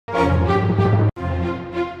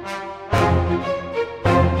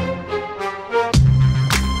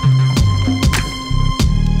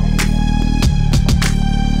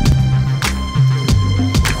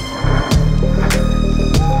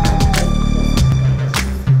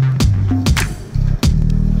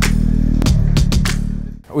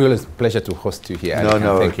Well, it's a pleasure to host you here.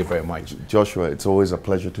 No, thank you very much. Joshua, it's always a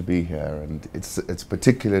pleasure to be here, and it's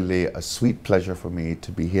particularly a sweet pleasure for me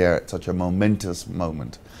to be here at such a momentous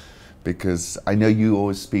moment, because I know you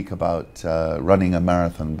always speak about running a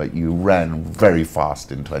marathon, but you ran very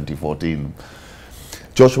fast in 2014.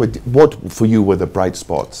 Joshua, what for you were the bright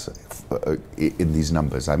spots in these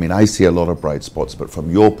numbers? I mean, I see a lot of bright spots, but from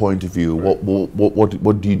your point of view,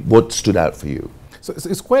 what stood out for you? So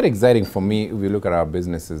it's quite exciting for me if we look at our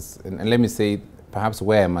businesses. And let me say, perhaps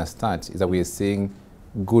where I must start is that we are seeing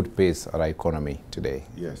good pace at our economy today.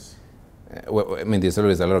 Yes. Well, I mean, there's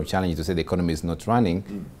always a lot of challenge to say the economy is not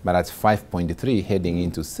running, but at 5.3 heading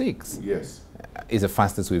into 6 yes. is the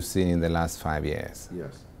fastest we've seen in the last 5 years.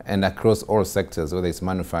 Yes. And across all sectors, whether it's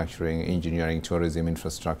manufacturing, engineering, tourism,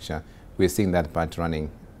 infrastructure, we're seeing that part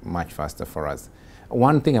running much faster for us.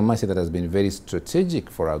 One thing I must say that has been very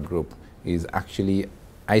strategic for our group is actually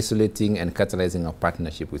isolating and catalyzing our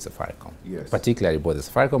partnership with Safaricom, yes. particularly both the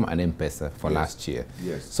Safaricom and M-Pesa for yes. last year.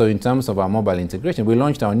 Yes. So in terms of our mobile integration, we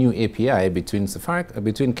launched our new API between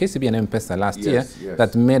KCB and M-Pesa last year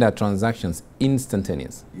that made our transactions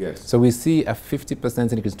instantaneous. Yes. So we see a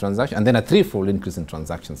 50% increase in transactions and then a threefold increase in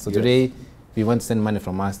transactions. So today, if you want to send money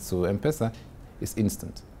from us to M-Pesa, it's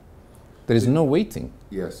instant. There is no waiting.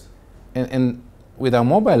 Yes. And with our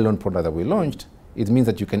mobile loan product that we launched, it means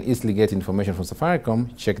that you can easily get information from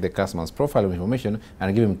Safaricom, check the customer's profile of information,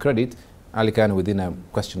 and give him credit, Alican, within a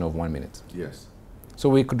question of 1 minute. Yes. So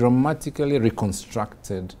we could dramatically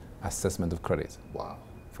reconstructed assessment of credit. Wow.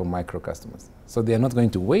 For micro customers. So they are not going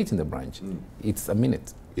to wait in the branch. It's a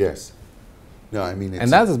minute. Yes. No, I mean,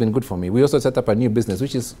 and that has been good for me. We also set up a new business,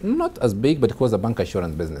 which is not as big, but it was a bank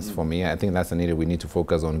assurance business for me. I think that's an area we need to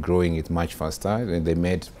focus on growing it much faster. They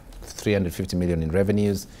made 350 million in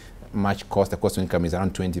revenues. Much cost, the cost to income is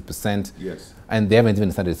around 20%. Yes. And they haven't even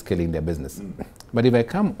started scaling their business. But if I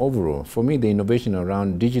come overall, for me, the innovation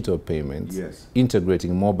around digital payments,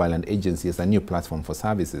 integrating mobile and agency as a new platform for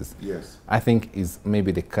services, I think is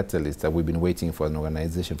maybe the catalyst that we've been waiting for an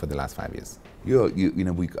organization for the last 5 years.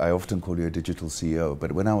 I often call you a digital CEO,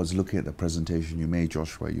 but when I was looking at the presentation you made,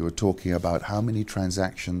 Joshua, you were talking about how many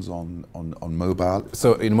transactions on mobile?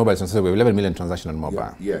 So in mobile, we have 11 million transactions on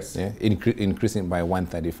mobile. Yes. Increasing by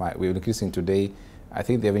 135. We're increasing today. I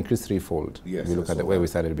think they've increased threefold. Yes, if you look at the way we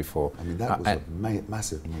started before. I mean, that was a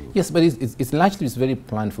massive move. Yes, but it's largely very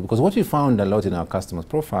planful, because what we found a lot in our customers'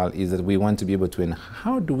 profile is that we want to be able to,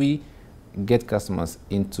 how do we get customers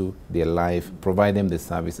into their life, provide them the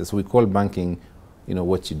services. So we call banking,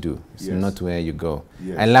 what you do. It's not where you go.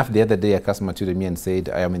 Yes. I laughed the other day, a customer tweeted me and said,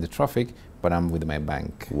 I am in the traffic, but I'm with my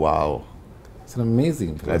bank. Wow. It's an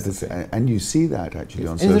amazing philosophy. And you see that actually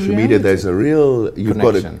on social media. There's a real, you've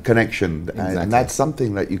got a connection. Exactly. And that's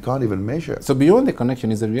something that you can't even measure. So beyond the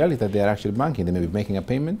connection is the reality that they are actually banking. They may be making a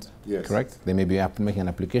payment, correct? They may be making an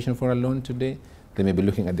application for a loan today. They may be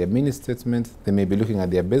looking at their mini statement. They may be looking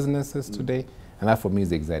at their businesses today. And that for me is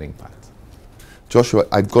the exciting part. Joshua,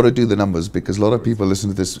 I've got to do the numbers because a lot of people listen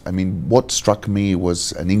to this. I mean, what struck me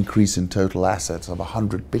was an increase in total assets of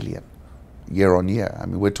 100 billion. Year on year. I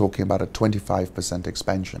mean, we're talking about a 25%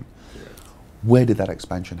 expansion. Where did that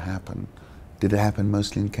expansion happen? Did it happen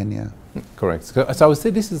mostly in Kenya? Correct. So I would say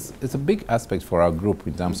it's a big aspect for our group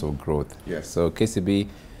in terms of growth. Yes. So KCB,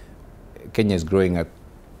 Kenya is growing at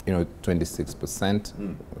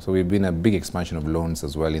 26%. So we've been a big expansion of loans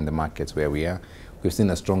as well in the markets where we are. We've seen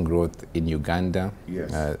a strong growth in Uganda,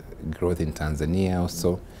 growth in Tanzania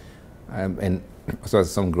also, and also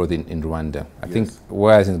some growth in Rwanda. I think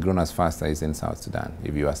where it hasn't grown as fast as in South Sudan,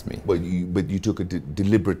 if you ask me. But you took a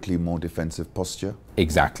deliberately more defensive posture?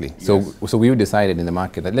 Exactly. Yes. So we decided in the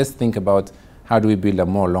market that let's think about how do we build a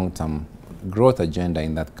more long-term growth agenda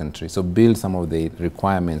in that country. So build some of the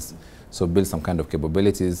requirements, so build some kind of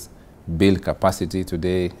capabilities, build capacity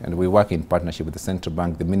today, and we work in partnership with the Central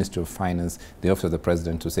Bank, the Ministry of Finance, the Office of the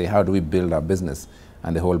President to say how do we build our business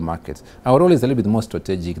and the whole market. Our role is a little bit more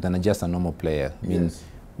strategic than just a normal player. I mean,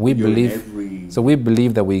 we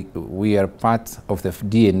believe that we are part of the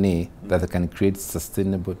DNA that can create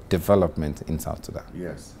sustainable development in South Sudan.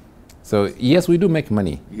 Yes. So yes, we do make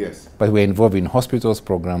money. Yes. But we're involved in hospitals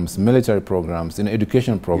programs, military programs, in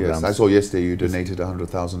education programs. Yes, I saw yesterday you donated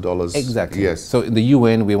 $100,000. Exactly. Yes. So in the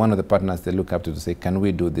UN, we're one of the partners they look up to say, can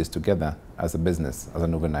we do this together as a business, as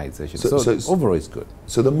an organization? So overall, it's good.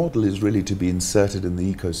 So the model is really to be inserted in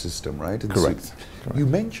the ecosystem, right? And Correct. So you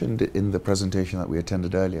mentioned in the presentation that we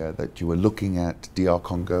attended earlier that you were looking at DR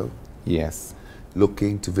Congo. Yes.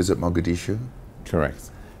 Looking to visit Mogadishu. Correct.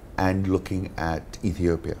 And looking at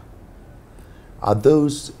Ethiopia. Are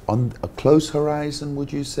those on a close horizon,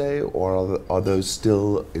 would you say, or are those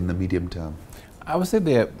still in the medium term? I would say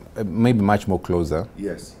they're maybe much more closer.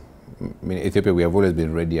 Yes. I mean, Ethiopia, we have always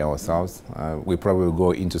been ready ourselves. We probably will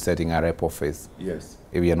go into setting our rep office. Yes.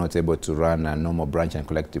 If we are not able to run a normal branch and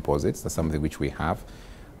collect deposits. That's something which we have.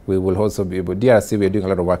 We will also be able, DRC, we are doing a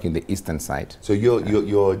lot of work in the eastern side. So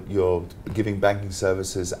you're giving banking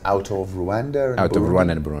services out of Rwanda and out Burundi? of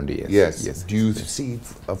Rwanda and Burundi, yes. Yes. Yes. Do you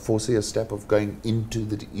foresee a step of going into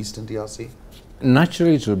the eastern DRC?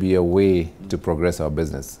 Naturally, it will be a way to progress our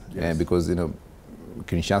business. Yes. Because, you know,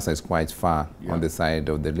 Kinshasa is quite far on the side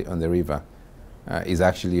of the river. Is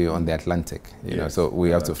actually on the Atlantic, you know. So we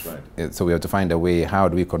have to so we have to find a way. How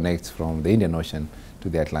do we connect from the Indian Ocean to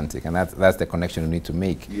the Atlantic? And that's the connection we need to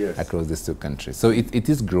make across these two countries. So it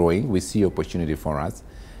is growing. We see opportunity for us,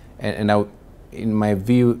 and now, in my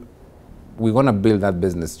view, we want to build that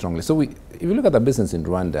business strongly. So if you look at the business in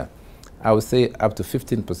Rwanda, I would say up to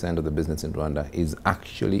 15% of the business in Rwanda is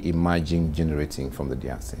actually emerging, generating from the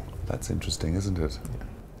DRC. That's interesting, isn't it? Yeah.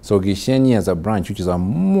 So Gishenyi as a branch, which is our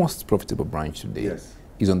most profitable branch today,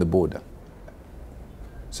 is on the border.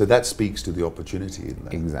 So that speaks to the opportunity in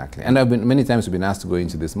that. Exactly. And many times we've been asked to go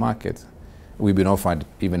into this market. We've been offered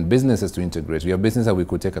even businesses to integrate. We have businesses that we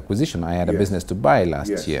could take acquisition. I had a business to buy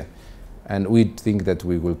last year. And we think that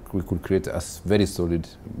we could create a very solid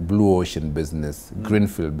blue ocean business,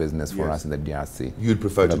 greenfield business for us in the DRC. You'd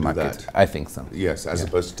prefer to do that? I think so. Yes, as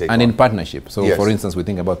opposed to take and in partnership. So for instance, we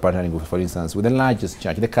think about partnering with, for instance, with the largest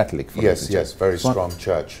church, the Catholic. Yes, very strong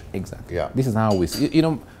church. Exactly. Yeah. This is how we see, you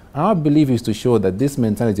know, our belief is to show that this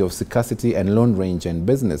mentality of scarcity and long range and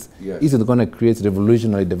business isn't going to create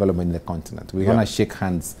revolutionary development in the continent. We're going to shake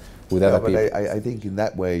hands with other people. But I think in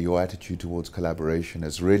that way, your attitude towards collaboration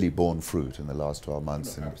has really borne fruit in the last 12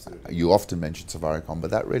 months. No, and you often mention Safaricom, but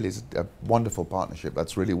that really is a wonderful partnership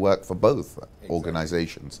that's really worked for both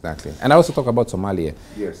organizations. Exactly. And I also talk about Somalia.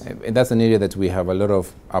 Yes. And that's an area that we have a lot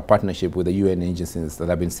of our partnership with the UN agencies that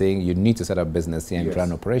have been saying you need to set up business here and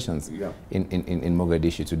run operations in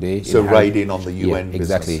Mogadishu today. So right in on the UN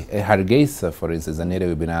business. Exactly. Hargeisa, for instance, an area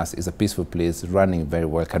we've been asked, is a peaceful place, running very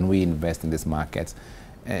well. Can we invest in this market?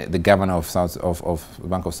 The governor of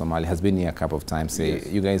Bank of Somalia has been here a couple of times. Say,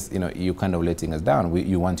 you guys, you know, you're kind of letting us down.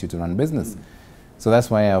 You want you to run business. So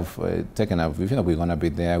that's why I've taken up. We feel we're going to be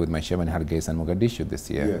there with my chairman Hargeisa and Mogadishu this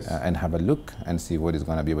year and have a look and see what is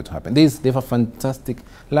going to be able to happen. They have a fantastic.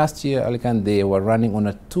 Last year, Alican, they were running on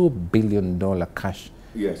a $2 billion cash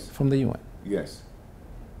from the UN. Yes.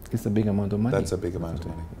 It's a big amount of money. That's a big amount of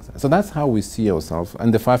money. So that's how we see ourselves.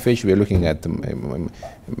 And the far-fetched, we are looking at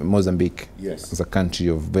Mozambique as a country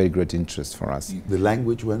of very great interest for us. The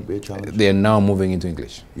language won't be a challenge? They are now moving into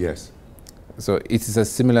English. Yes. So it is a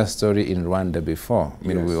similar story in Rwanda before. I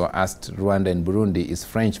mean, we were asked, Rwanda and Burundi is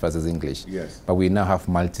French versus English. Yes. But we now have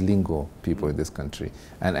multilingual people in this country.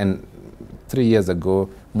 And 3 years ago,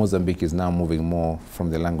 Mozambique is now moving more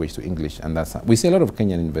from the language to English. And that's how we see a lot of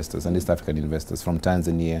Kenyan investors and East African investors from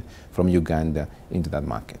Tanzania, from Uganda into that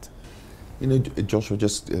market. You know, Joshua,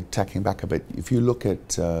 just tacking back a bit, if you look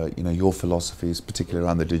at you know, your philosophies, particularly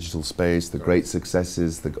around the digital space, the great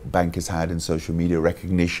successes the bank has had in social media,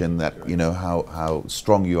 recognition that, you know, how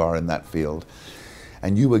strong you are in that field,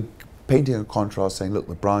 and you were painting a contrast saying, look,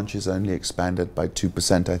 the branches only expanded by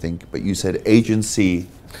 2%, I think, but you said agency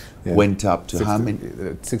went up to 60, how many?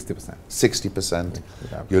 60%. 60%.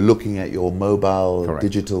 You're looking at your mobile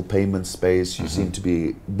digital payment space, you seem to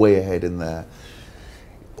be way ahead in there.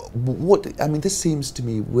 I mean, this seems to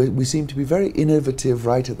me, we seem to be very innovative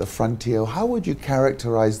right at the frontier. How would you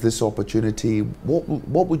characterize this opportunity?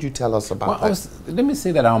 What would you tell us about that? Let me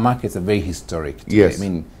say that our markets are very historic today. Yes. I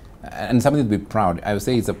mean, and something to be proud. I would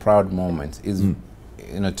say it's a proud moment, is you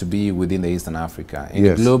know, to be within the Eastern Africa. And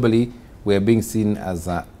globally, we're being seen as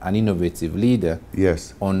an innovative leader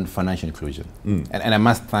on financial inclusion. And I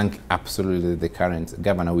must thank absolutely the current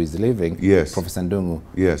governor who is leaving, Professor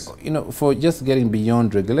Ndungu, you know, for just getting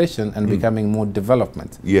beyond regulation and becoming more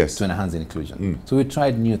development to enhance inclusion. So we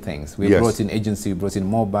tried new things. We brought in agency, we brought in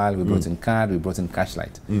mobile, we brought in card, we brought in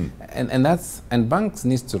cashlight. And banks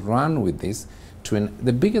need to run with this.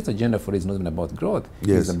 The biggest agenda for it is not even about growth.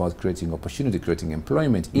 It's about creating opportunity, creating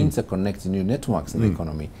employment, interconnecting new networks in the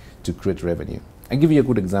economy to create revenue. I'll give you a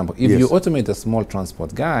good example. If you automate a small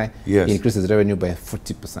transport guy, he increases revenue by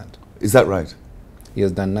 40%. Is that right? He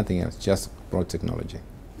has done nothing else, just brought technology.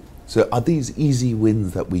 So are these easy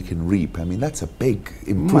wins that we can reap? I mean, that's a big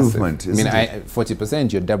improvement, isn't it?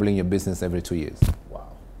 40%, you're doubling your business every 2 years.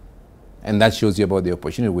 And that shows you about the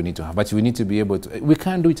opportunity we need to have. But we need to be able to, we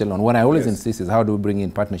can't do it alone. What I always insist is how do we bring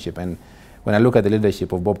in partnership? And when I look at the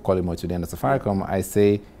leadership of Bob Collymore today and Safaricom, I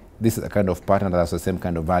say this is a kind of partner that has the same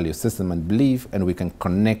kind of value system and belief, and we can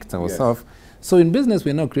connect ourselves. So in business,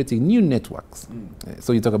 we're now creating new networks.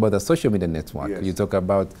 So you talk about a social media network, you talk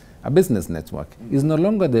about a business network. It's no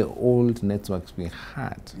longer the old networks we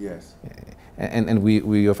had. And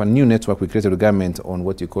we have a new network we created with government on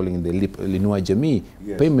what you're calling the Linua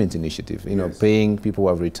Jamii payment initiative. You know, paying people who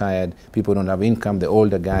have retired, people who don't have income, the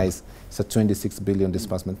older guys. It's a 26 billion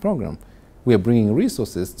disbursement program. We are bringing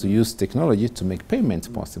resources to use technology to make payments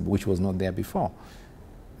possible, which was not there before.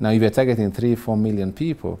 Now, if you're targeting 3-4 million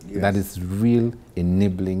people, that is real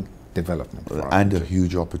enabling development. And a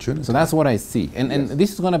huge opportunity. So that's what I see. And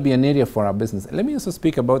this is going to be an area for our business. Let me also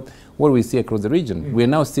speak about what we see across the region. We're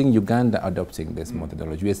now seeing Uganda adopting this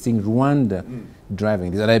methodology. We are seeing Rwanda driving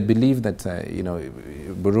this. And I believe that, you know,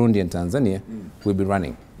 Burundi and Tanzania will be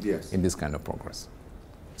running in this kind of progress.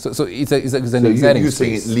 So it's an exciting you're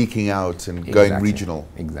space. seeing it leaking out and going regional.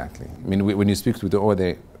 Exactly. I mean, when you speak with all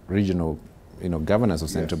the regional, you know, governors of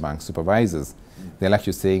central banks, supervisors, they're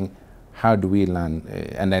actually saying, how do we learn?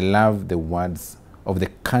 And I love the words of the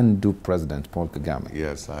can-do president, Paul Kagame.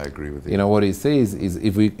 Yes, I agree with you. You know, what he says is,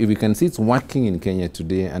 if we can see it's working in Kenya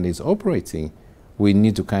today and it's operating, we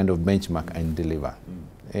need to kind of benchmark and deliver.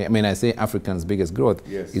 I mean, I say Africa's biggest growth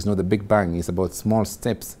is not the big bang. It's about small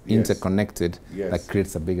steps, interconnected, that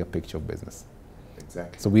creates a bigger picture of business.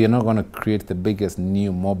 Exactly. So we are not going to create the biggest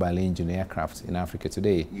new mobile engine aircraft in Africa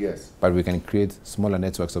today. But we can create smaller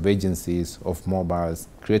networks of agencies, of mobiles,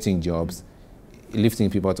 creating jobs, lifting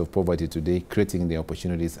people out of poverty today, creating the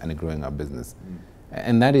opportunities and growing our business.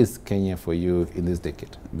 And that is Kenya for you in this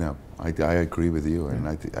decade. No, I agree with you, and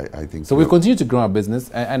I think so. We continue to grow our business,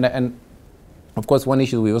 and of course, one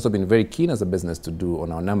issue we've also been very keen as a business to do on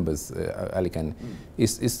our numbers, Alikan,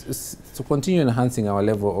 is to continue enhancing our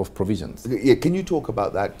level of provisions. Yeah, can you talk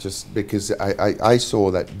about that, just because I saw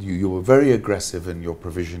that you were very aggressive in your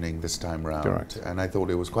provisioning this time around. Correct. And I thought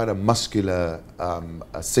it was quite a muscular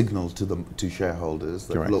a signal to shareholders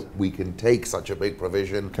that, look, we can take such a big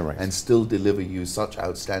provision and still deliver you such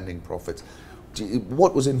outstanding profits.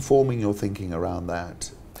 What was informing your thinking around that?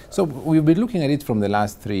 So we've been looking at it from the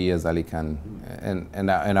last 3 years, Alikan, and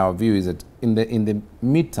our view is that in the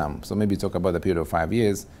midterm, so maybe talk about the period of 5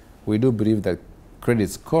 years, we do believe that credit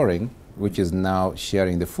scoring, which is now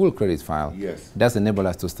sharing the full credit file, does enable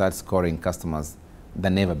us to start scoring customers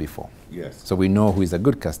than ever before. So we know who is a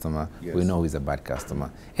good customer, we know who is a bad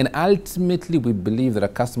customer. And ultimately, we believe that a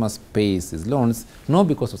customer pays his loans not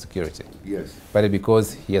because of security, but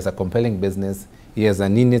because he has a compelling business, he has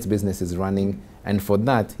an innate business is running, and for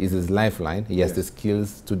that is his lifeline. He has the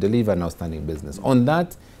skills to deliver an outstanding business. On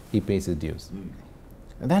that, he pays his dues.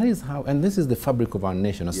 And that is how, and this is the fabric of our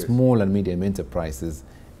nation. Small and medium enterprises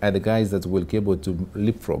are the guys that will be able to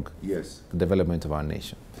leapfrog the development of our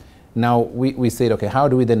nation. Now, we said, okay, how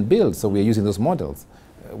do we then build? So we're using those models.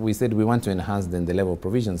 We said we want to enhance then the level of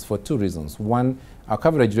provisions for 2 reasons. One, our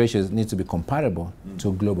coverage ratios need to be comparable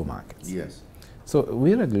to global markets. So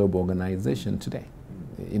we're a global organization today.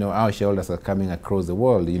 You know, our shareholders are coming across the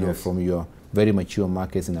world, you know, from your very mature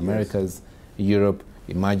markets in Americas, Europe,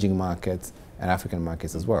 emerging markets, and African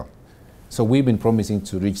markets as well. So we've been promising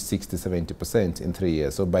to reach 60–70% in 3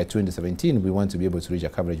 years. So by 2017, we want to be able to reach a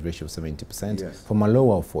coverage ratio of 70% from a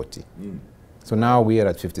low of 40. So now we are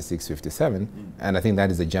at 56–57, and I think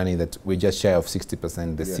that is a journey that we're just shy of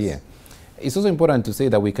 60% this year. It's also important to say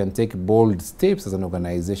that we can take bold steps as an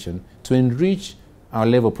organization to enrich our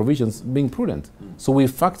level of provisions being prudent. So we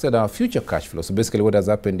factored our future cash flows. So basically what has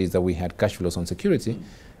happened is that we had cash flows on security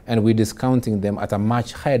and we're discounting them at a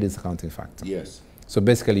much higher discounting factor. So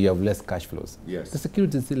basically you have less cash flows. The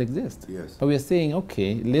security still exists. But we are saying,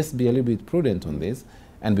 okay, let's be a little bit prudent on this,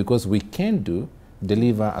 and because we can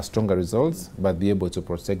deliver a stronger results, but be able to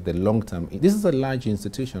protect the long term. This is a large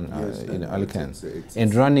institution in Alican.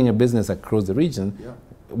 And running a business across the region,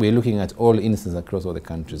 we're looking at all instances across all the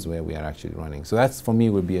countries where we are actually running. So that's, for me,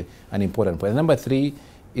 will be an important point. And number 3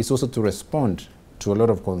 is also to respond to a lot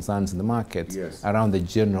of concerns in the market around the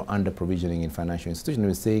general under-provisioning in financial institutions.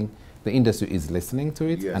 We're saying the industry is listening to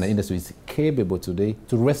it, and the industry is capable today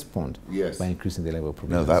to respond by increasing the level of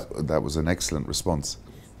provisions. No, that was an excellent response.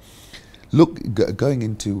 Look, going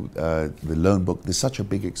into the loan book, there's such a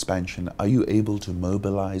big expansion. Are you able to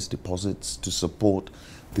mobilize deposits to support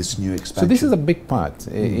this new expansion? So this is a big part,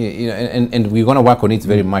 you know, and we're going to work on it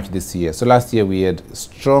very much this year. So last year we had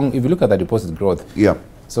strong, if you look at the deposit growth,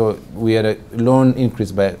 so we had a loan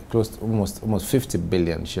increase by close to almost 50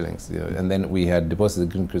 billion shillings, you know, and then we had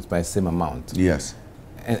deposits increased by the same amount.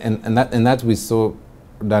 And that we saw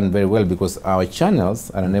done very well because our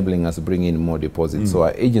channels are enabling us to bring in more deposits. So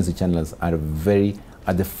our agency channels are very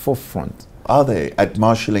at the forefront Are they at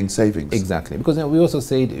marshalling savings? Exactly, because we also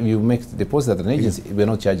said if you make the deposit at an agency, we're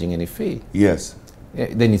not charging any fee. Yes.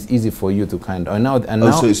 Then it's easy for you to kind of now.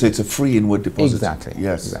 So it's a free inward deposit. Exactly.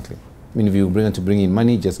 Yes. Exactly. I mean, if you bring in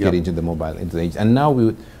money, just get into the mobile, into the agency. And now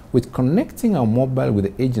with connecting our mobile with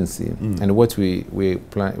the agency, and what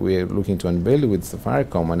we're looking to unveil with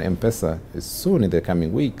Safaricom and M-Pesa is soon in the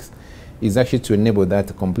coming weeks, is actually to enable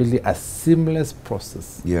that completely a seamless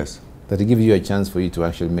process. Yes. That will give you a chance for you to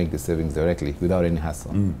actually make the savings directly without any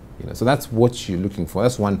hassle. You know, so that's what you're looking for.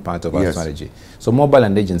 That's one part of our strategy. So mobile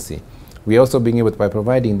and agency. We are also being able to, by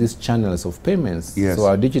providing these channels of payments, so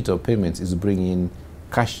our digital payments is bringing in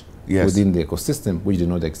cash within the ecosystem, which do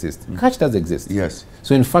not exist. Cash does exist. Yes.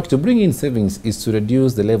 So in fact, to bring in savings is to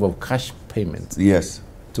reduce the level of cash payment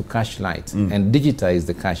to cash light and digitize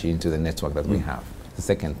the cash into the network that we have, the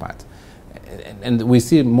second part. And we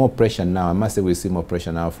see more pressure now. I must say we see more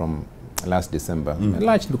pressure now from last December,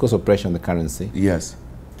 largely because of pressure on the currency. Yes.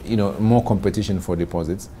 You know, more competition for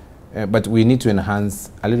deposits. But we need to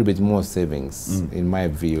enhance a little bit more savings, in my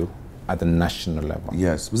view, at the national level.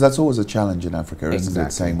 Yes, because that's always a challenge in Africa, isn't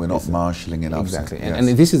it? Saying we're not marshalling enough. Exactly. And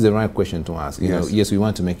this is the right question to ask. You know, yes, we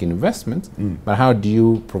want to make investment, but how do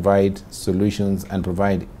you provide solutions and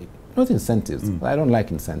provide, not incentives, I don't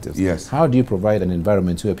like incentives. Yes. How do you provide an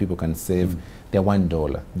environment where people can save their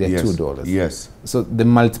 $1, their $2? Yes. So the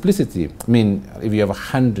multiplicity, I mean, if you have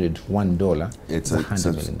 $101, it's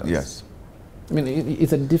 $100 million. Yes. I mean,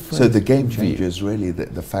 it's a different. So the game changer is really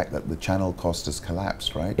the fact that the channel cost has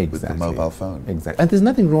collapsed, right? Exactly. With the mobile phone. Exactly. And there's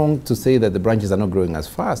nothing wrong to say that the branches are not growing as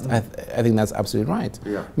fast. I think that's absolutely right.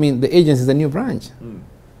 Yeah. I mean, the agency is a new branch.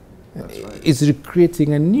 That's right. It's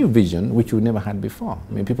recreating a new vision which we never had before.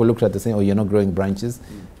 I mean, people looked at the saying, "Oh, you're not growing branches."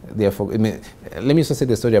 Therefore, I mean, let me also say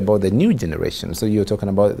the story about the new generation. So you're talking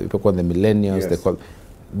about people called the millennials. They call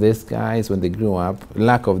these guys, when they grew up,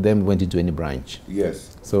 lack of them went into any branch.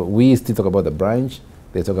 Yes. So we still talk about the branch.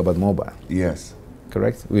 They talk about mobile. Yes.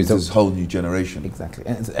 Correct? This is a whole new generation. Exactly.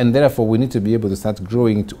 And therefore, we need to be able to start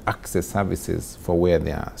growing to access services for where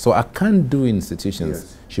they are. So our can-do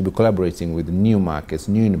institutions should be collaborating with new markets,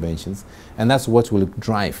 new inventions, and that's what will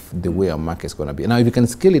drive the way our market's going to be. Now, if you can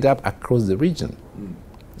scale it up across the region,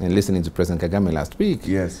 and listening to President Kagame last week,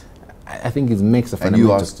 I think it makes a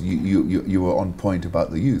fundamental... And you asked, you were on point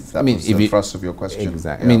about the youth. That was the thrust of your question.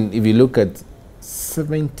 Exactly. I mean, if you look at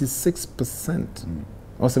 76%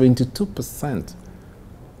 or 72%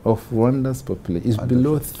 of Rwanda's population is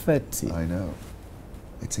below 30. I know.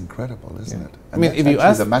 It's incredible, isn't it? And I mean, if you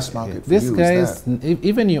ask the mass market, these guys,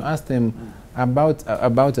 even you ask them about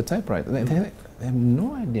a typewriter, they have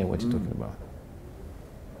no idea what you're talking about.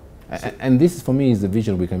 And this, for me, is the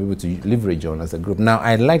vision we can be able to leverage on as a group. Now,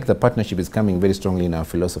 I like the partnership is coming very strongly in our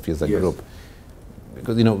philosophy as a group.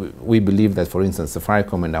 Because, you know, we believe that, for instance,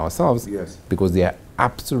 Safaricom and ourselves, because they are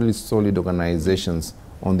absolutely solid organizations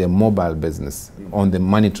on their mobile business, on the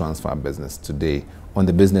money transfer business today, on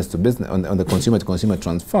the business to business, on the consumer to consumer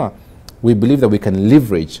transfer, we believe that we can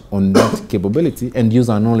leverage on that capability and use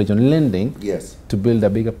our knowledge on lending to build a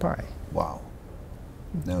bigger pie. Wow.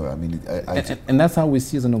 No, I mean... And that's how we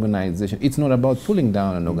see as an organization. It's not about pulling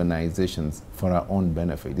down on organizations for our own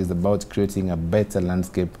benefit. It's about creating a better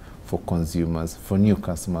landscape for consumers, for new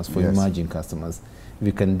customers, for emerging customers.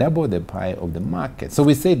 We can double the pie of the market. So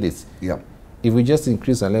we say this. If we just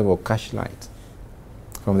increase our level of cash light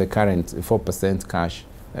from the current 4% cash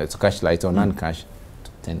to cash light or non-cash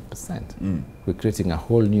to 10%, we're creating a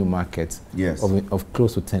whole new market of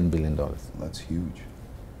close to $10 billion. That's huge.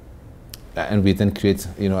 And we then create,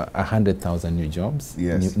 you know, 100,000 new jobs,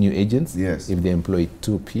 new agents. If they employ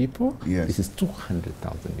 2 people, this is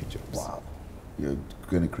 200,000 new jobs. Wow. You're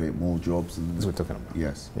going to create more jobs. That's what we're talking about.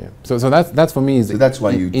 Yes. So that's for me is that's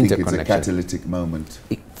why you think it's a catalytic moment.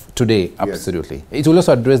 Today, absolutely. It will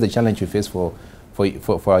also address the challenge we face for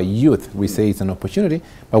our youth. We say it's an opportunity,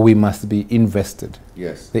 but we must be invested.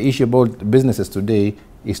 The issue about businesses today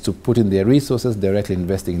is to put in their resources directly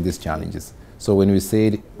investing in these challenges. So when we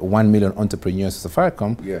said 1 million entrepreneurs to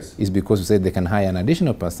Safaricom, is because we said they can hire an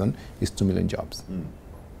additional person, is 2 million jobs.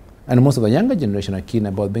 And most of the younger generation are keen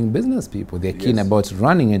about being business people. They're keen about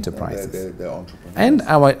running enterprises. They're entrepreneurs. And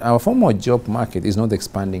our formal job market is not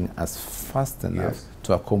expanding as fast enough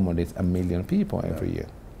to accommodate 1 million people every year.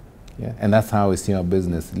 And that's how we see our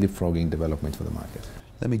business leapfrogging development for the market.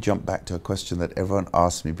 Let me jump back to a question that everyone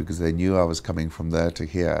asked me because they knew I was coming from there to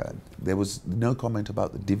here. There was no comment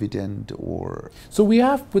about the dividend or... So we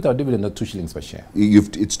have put our dividend at 2 shillings per share.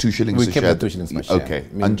 It's 2 shillings per share? We kept it 2 shillings per share. Okay,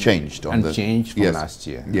 I mean, unchanged. Unchanged from last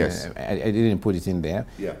year. I didn't put it in there,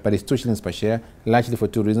 but it's 2 shillings per share, largely for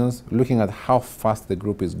 2 reasons. Looking at how fast the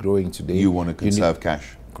group is growing today. You want to conserve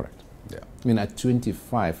cash. Correct. I mean, at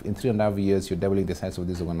 25, in 3.5 years, you're doubling the size of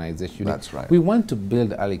this organization. That's right. We want to build,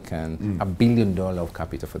 Alican, $1 billion of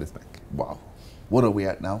capital for this bank. Wow. What are we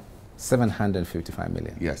at now? 755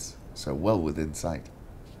 million. Yes. So well within sight.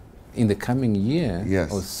 In the coming year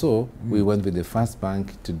or so, we went with the first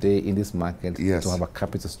bank today in this market to have a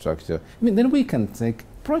capital structure. I mean, then we can take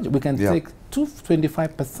project. We can take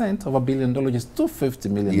 25% of $1 billion, just $250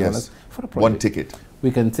 million for a project. One ticket.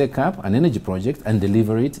 We can take up an energy project and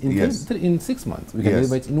deliver it in 6 months. We can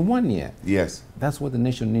deliver it in 1 year. Yes. That's what the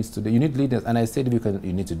nation needs to do. You need leaders. And I said,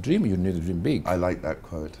 you need to dream. You need to dream big. I like that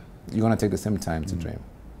quote. You're going to take the same time to dream.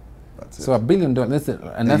 That's it. So $1 billion.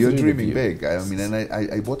 And you're dreaming big. I mean,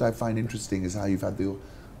 and what I find interesting is how you've had the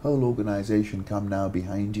whole organization come now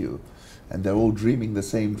behind you, and they're all dreaming the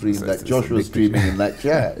same dream that Joshua's dreaming in that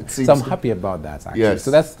chair. It seems so I'm happy about that, actually. Yes. So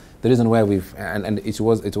that's the reason why we've and it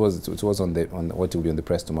was on what will be on the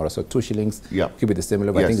press tomorrow. So 2 shillings. Yeah. Keep it the same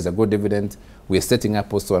level. I think it's a good dividend. We're setting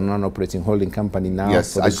up also a non-operating holding company now.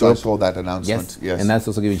 Yes, I saw that announcement. Yes. And that's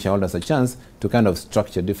also giving shareholders a chance to kind of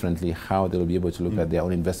structure differently how they'll be able to look at their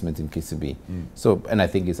own investment in KCB. So, and I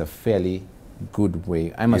think it's a fairly good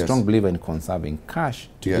way. I'm a strong believer in conserving cash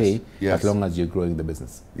today as long as you're growing the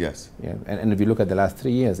business. Yes. Yeah. And if you look at the last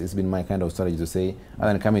 3 years, it's been my kind of strategy to say,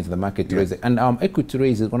 other than coming to the market to raise it. And our equity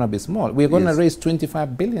raise is going to be small. We're going to raise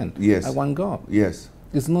 25 billion at one go. Yes.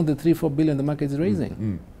 It's not the 3-4 billion the market is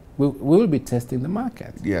raising. We will be testing the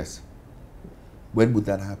market. Yes. When would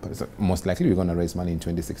that happen? So most likely we're going to raise money in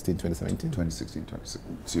 2016, 2017. 2016,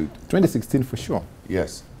 2017. 2016 for sure.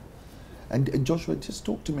 Yes. And Joshua, just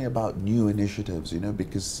talk to me about new initiatives, you know,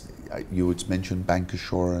 because you had mentioned bank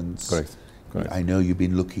assurance. Correct. I know you've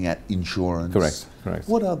been looking at insurance. Correct.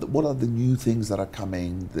 What are the new things that are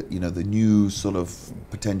coming? That, you know, the new sort of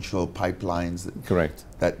potential pipelines.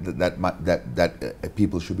 That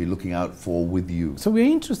people should be looking out for with you. So we're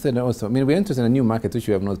interested also. I mean, we're interested in a new market which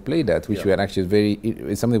we have not played at, which we are actually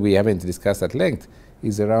it's something we haven't discussed at length.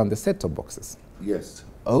 Is around the set-top boxes. Yes.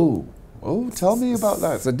 Oh, tell me about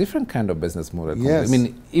that. It's a different kind of business model. Yes. I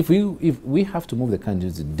mean, if we have to move the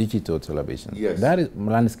country to digital television, that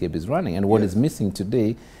landscape is running. And what is missing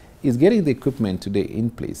today is getting the equipment today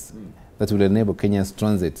in place that will enable Kenya's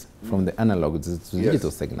transit from the analog to the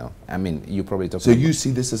digital signal. I mean, you probably talk. So you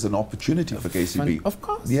see this as an opportunity for KCB? Of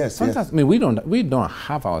course. Yes. Fantastic. I mean, we don't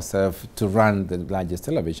have ourselves to run the largest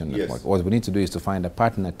television network. What we need to do is to find a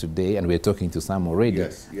partner today, and we're talking to some already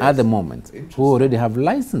at the moment who already have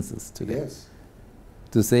licenses today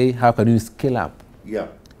to say how can you scale up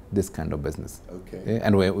this kind of business. Okay.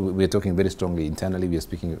 And we're talking very strongly internally. We're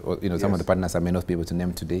speaking, you know, some of the partners I may not be able to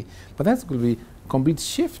name today, but that's going to be a complete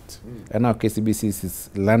shift. And now KCB sees this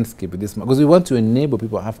landscape with this, because we want to enable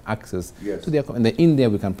people to have access to their, and in there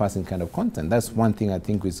we can pass in kind of content. That's one thing I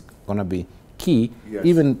think is going to be key,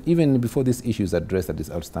 even before this issue is addressed that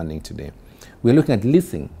is outstanding today. We're looking at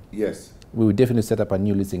leasing. Yes. We will definitely set up a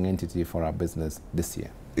new leasing entity for our business this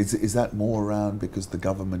year. Is that more around because the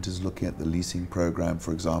government is looking at the leasing program,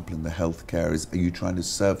 for example, in the healthcare? Are you trying to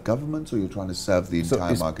serve governments, or are you trying to serve the entire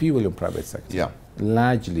market? It's purely on private sector. Yeah.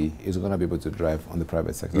 Largely, it's going to be able to drive on the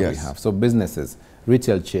private sector we have. So businesses,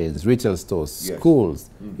 retail chains, retail stores, schools,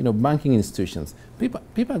 you know, banking institutions.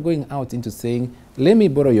 People are going out into saying, let me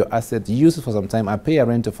borrow your asset, use it for some time, I pay a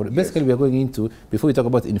rental for it. Basically, we are going into, before we talk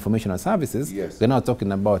about information and services, we're now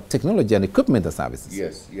talking about technology and equipment and services.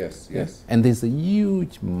 Yes. And there's a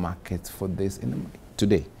huge market for this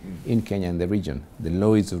today in Kenya and the region. The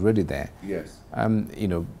law is already there. Yes. You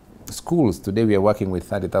know, schools, today we are working with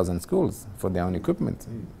 30,000 schools for their own equipment.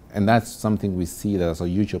 And that's something we see that's a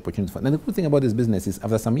huge opportunity for. And the good thing about this business is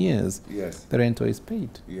after some years, the rental is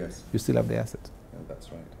paid. Yes. You still have the asset. Yeah,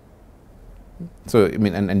 that's right. So, I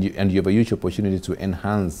mean, and you have a huge opportunity to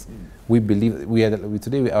enhance. We believe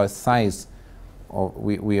today our size,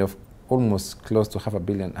 we have almost close to $500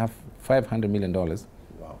 million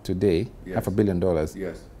today, $500 million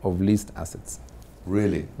of leased assets.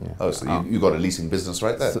 Really? Yeah. Oh, so you got a leasing business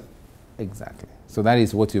right there. So, exactly. So that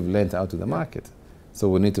is what we've lent out to the market. So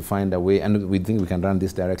we need to find a way, and we think we can run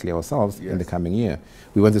this directly ourselves in the coming year.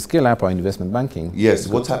 We want to scale up our investment banking. Yes,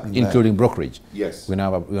 what's happening including brokerage. Yes. We've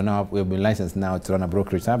been licensed now to run a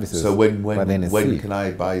brokerage services. So when can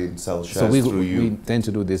I buy and sell shares through you? We intend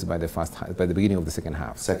to do this by the beginning of the second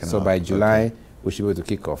half. So by July, we should be able to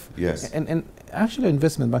kick off. Yes. And actually, our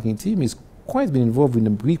investment banking team is quite been involved in the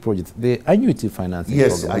big project, the annuity financing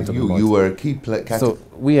program. Yes, you were a key player. So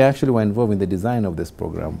we actually were involved in the design of this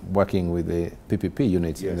program, working with the PPP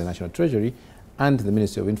unit in the National Treasury and the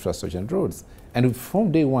Ministry of Infrastructure and Roads. And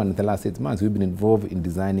from day one, the last 8 months, we've been involved in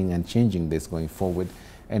designing and changing this going forward.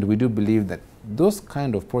 And we do believe that those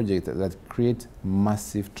kind of projects that create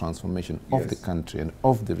massive transformation of the country and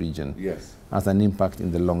of the region has an impact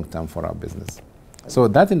in the long term for our business. So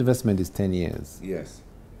that investment is 10 years.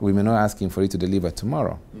 We may not asking for it to deliver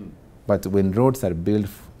tomorrow, but when roads are built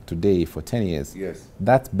today for 10 years,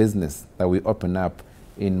 that business that we open up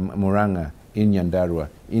in Muranga, in Nyandarua,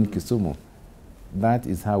 in Kisumu, that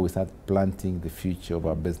is how we start planting the future of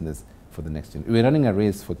our business for the next year. We're running a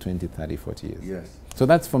race for 20, 30, 40 years. So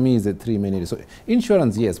that's, for me, is the three main areas. So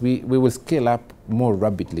insurance, yes, we will scale up more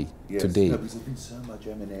rapidly today. No, because there's been so much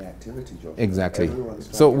M&A activity, Joshua. Exactly.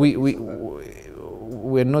 So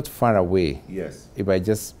we're not far away. If I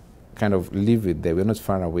just kind of leave it there, we're not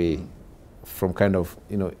far away from kind of,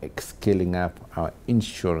 scaling up our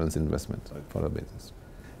insurance investment for our business.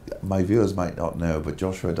 My viewers might not know, but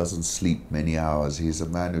Joshua doesn't sleep many hours. He's a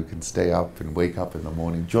man who can stay up and wake up in the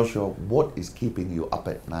morning. Joshua, what is keeping you up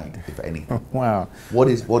at night, if anything? Wow. What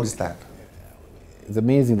is that? It's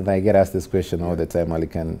amazing that I get asked this question all the time,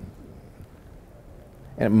 Alikan.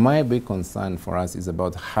 And my big concern for us is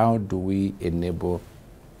about how do we enable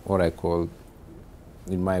what I call,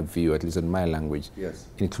 in my view, at least in my language,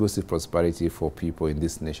 inclusive prosperity for people in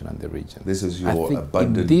this nation and the region. This is your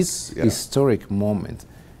abundance. In this historic moment,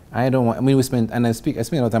 I spend a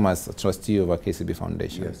lot of time as a trustee of a KCB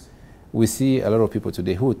Foundation. We see a lot of people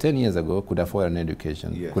today who 10 years ago could afford an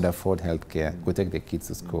education, could afford healthcare, could take their kids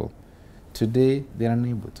to school. Today, they're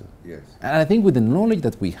unable to. And I think with the knowledge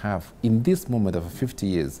that we have in this moment of 50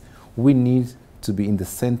 years, we need to be in the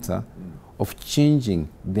center of changing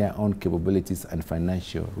their own capabilities and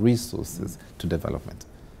financial resources to development.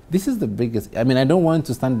 This is the biggest. I don't want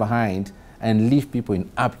to stand behind and leave people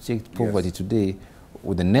in abject poverty today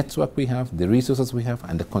with the network we have, the resources we have,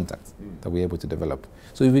 and the contacts that we're able to develop.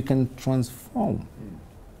 So if we can transform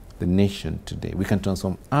the nation today, we can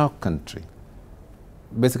transform our country,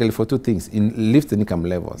 basically for two things: lift the income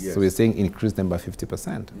levels. So we're saying increase them by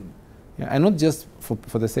 50%. And not just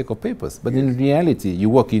for the sake of papers, but in reality, you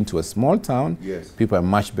walk into a small town, people are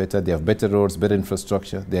much better, they have better roads, better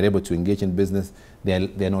infrastructure, they're able to engage in business, they're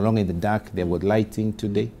no longer in the dark, they've got lighting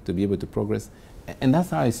today to be able to progress. And that's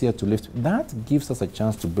how I see it to lift. That gives us a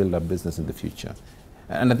chance to build a business in the future.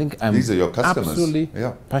 And I think I'm These are your customers. Absolutely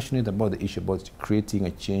passionate about the issue about creating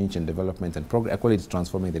a change and development and progress. I call it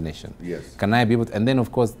transforming the nation. Can I be able to, and then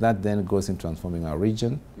of course that then goes in transforming our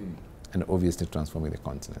region and obviously transforming the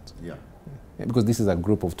continent. Because this is a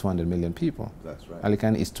group of 200 million people. That's right.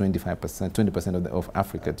 Alican is 25%, 20% of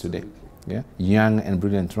Africa today. Young and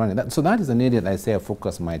brilliant running. So that is an area that I say I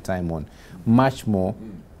focus my time on much more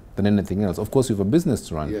than anything else. Of course, we have a business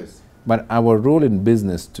to run. But our role in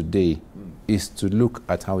business today is to look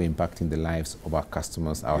at how we're impacting the lives of our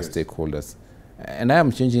customers, our stakeholders. And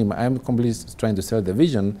I'm completely trying to sell the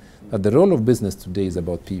vision that the role of business today is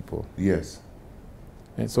about people.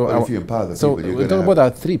 And so if you empower the people, we talk about our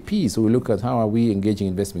 3 Ps. So we look at how are we engaging,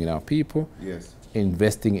 investing in our people,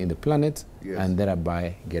 investing in the planet, and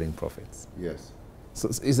thereby getting profits. So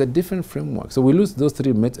it's a different framework. So we lose those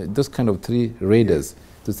kind of three radars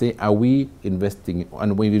to say, are we investing?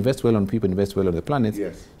 And when you invest well on people, invest well on the planet,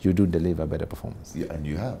 you do deliver better performance. And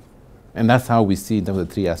you have. And that's how we see in terms of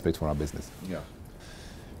the 3 aspects for our business.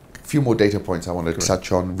 A few more data points I want to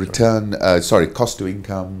touch on. Cost to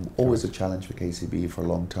income, always a challenge for KCB for a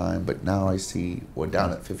long time, but now I see we're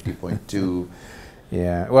down at 50.2.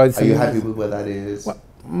 Well, are you happy with where that is? Well,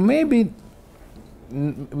 maybe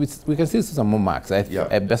we can still see some more marks. I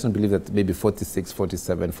personally believe that maybe 46,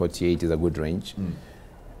 47, 48 is a good range.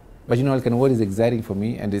 But what is exciting for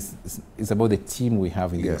me, and it's about the team we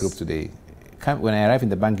have in the group today. When I arrived in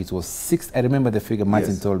the bank, it was 6. I remember the figure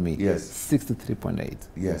Martin told me.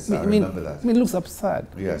 63.8. I remember that. It looks absurd.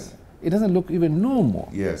 It doesn't look even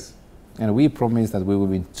normal. And we promised that we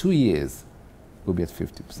will, in 2 years, we'll be at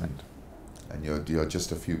 50%. And you're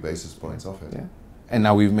just a few basis points off it. And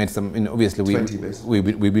now we've made some, obviously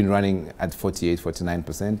we've been running at 48,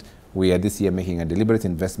 49%. We are this year making a deliberate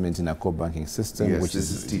investment in our core banking system, which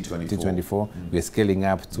is T24. We're scaling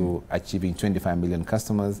up to achieving 25 million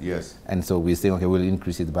customers. And so we're saying, okay, we'll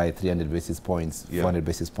increase it by 300 basis points, 400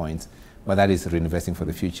 basis points. But that is reinvesting for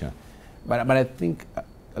the future. But I think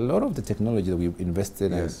a lot of the technology that we've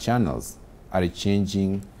invested in channels are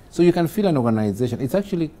changing. So you can feel an organization. It's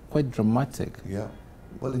actually quite dramatic.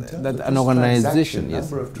 Well, in terms that of an organization,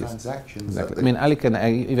 number of transactions. Exactly.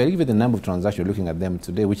 If I give you the number of transactions, looking at them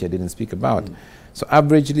today, which I didn't speak about. So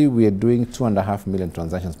averagely, we are doing 2.5 million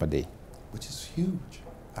transactions per day. Which is huge.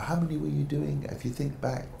 How many were you doing, if you think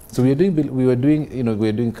back? So we were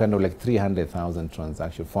doing kind of like 300,000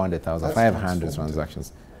 transactions, 400,000, 500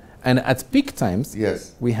 transactions. And at peak times,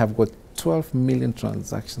 yes, we have got 12 million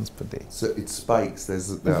transactions per day. So it spikes.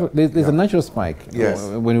 There's a natural spike. Yes.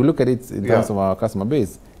 When you look at it in terms of our customer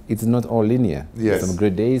base, it's not all linear. Yes. Some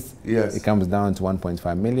great days, yes, it comes down to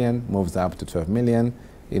 1.5 million, moves up to 12 million,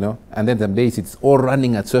 you know, and then some days it's all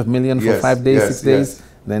running at 12 million for yes, 5 days, yes, 6 days,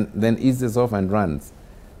 yes, then eases off and runs.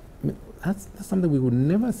 I mean, that's something we would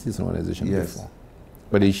never see as an organization yes, before.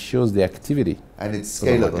 But it shows the activity. And it's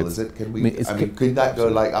scalable, is it? Can we, I mean, could that go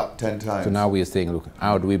like up 10 times? So now we are saying, look,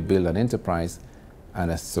 how do we build an enterprise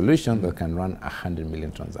and a solution that can run 100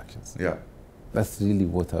 million transactions? Yeah. That's really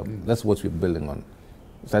that's what we're building on.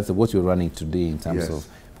 That's what we're running today in terms yes, of,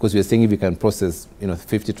 because we're saying if you can process, you know,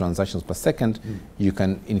 50 transactions per second, you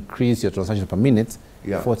can increase your transactions per minute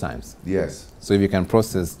 4 times. Yes. So if you can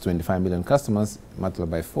process 25 million customers,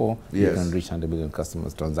 multiplied by 4, yes, you can reach 100 million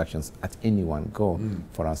customers transactions at any one go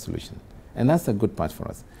for our solution. And that's a good part for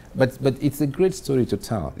us. But it's a great story to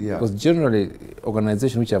tell. Because generally,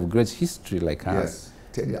 organizations which have great history like ours,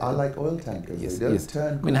 I like oil tankers. Yes, they don't yes.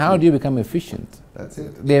 turn I mean, how do you become efficient? That's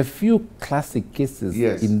it. There are few classic cases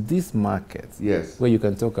yes, in this market yes, where you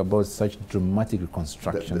can talk about such dramatic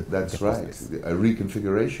reconstruction. That's right. A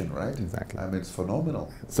reconfiguration, right? Exactly. I mean, it's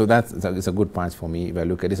phenomenal. So it's a good part for me if I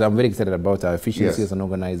look at it. So I'm very excited about our efficiency as an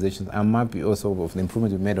organization. I'm happy also of the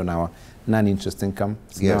improvement we've made on our non-interest income.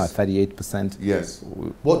 It's now at 38%. Yes.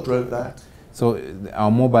 What drove that? So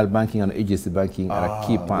our mobile banking and agency banking are a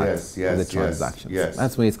key part of the transactions. Yes.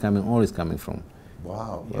 That's where it's coming, always coming from.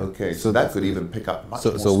 Wow. Okay. So that could even pick up much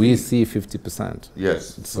more. So we see 50%.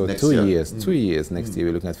 Yes. So next 2 years, 2 years next year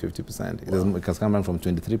we're looking at 50%. It has come down from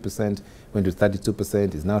 23%, went to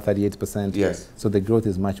 32%, it's now 38%. Yes. So the growth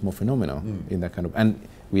is much more phenomenal in that kind of, and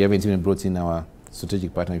we haven't even brought in our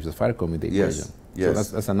strategic partnership with Safaricom in the equation. Yes. So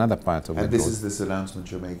that's another part of the growth. And this is this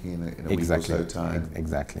announcement you're making in a week or so time.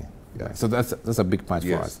 Exactly. Yeah. So that's a big part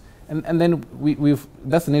for us. And then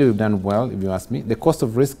that's an area we've done well, if you ask me. The cost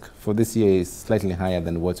of risk for this year is slightly higher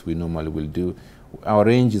than what we normally will do. Our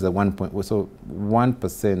range is at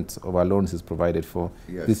 1% of our loans is provided for.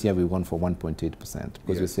 This year we've gone for 1.8%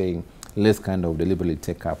 because we're saying let's kind of deliberately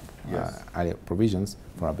take up earlier provisions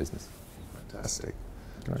for our business. Fantastic.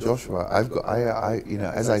 Joshua, you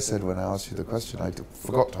know, as I said when I asked you the question, I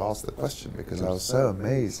forgot to ask the question because I was so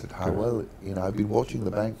amazed at how well, you know, I've been watching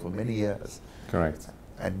the bank for many years. Correct.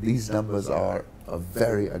 And these numbers are a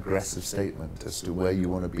very aggressive statement as to where you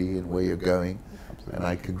want to be and where you're going. Absolutely. And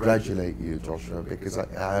I congratulate you, Joshua, because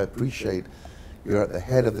I appreciate you're at the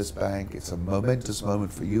head of this bank. It's a momentous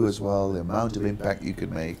moment for you as well, the amount of impact you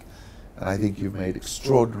can make. And I think you've made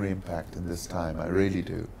extraordinary impact in this time. I really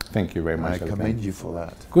do. Thank you very much. I commend you for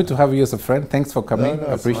that. Good to have you as a friend. Thanks for coming.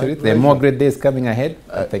 I appreciate it. There are more great days coming ahead.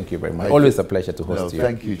 Thank you very much. Always a pleasure to host you.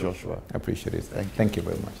 Thank you, Joshua. I appreciate it. Thank you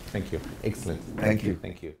very much. Thank you. Excellent. Thank you.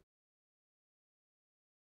 Thank you.